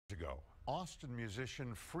Ago, Austin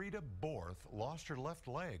musician Freda Borth lost her left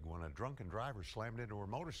leg when a drunken driver slammed into her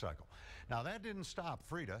motorcycle. Now that didn't stop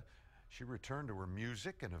Freda. She returned to her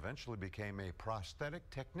music and eventually became a prosthetic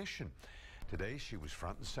technician. Today she was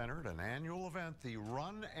front and center at an annual event, the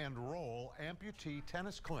Run and Roll Amputee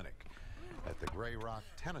Tennis Clinic at the Grey Rock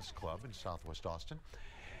Tennis Club in Southwest Austin.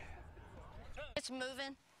 It's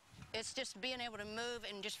moving. It's just being able to move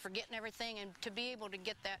and just forgetting everything, and to be able to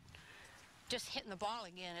get that just hitting the ball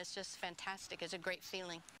again, it's just fantastic. It's a great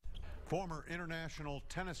feeling. Former international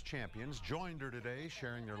tennis champions joined her today,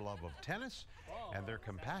 sharing their love of tennis and their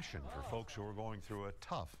compassion for folks who are going through a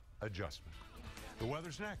tough adjustment. The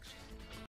weather's next.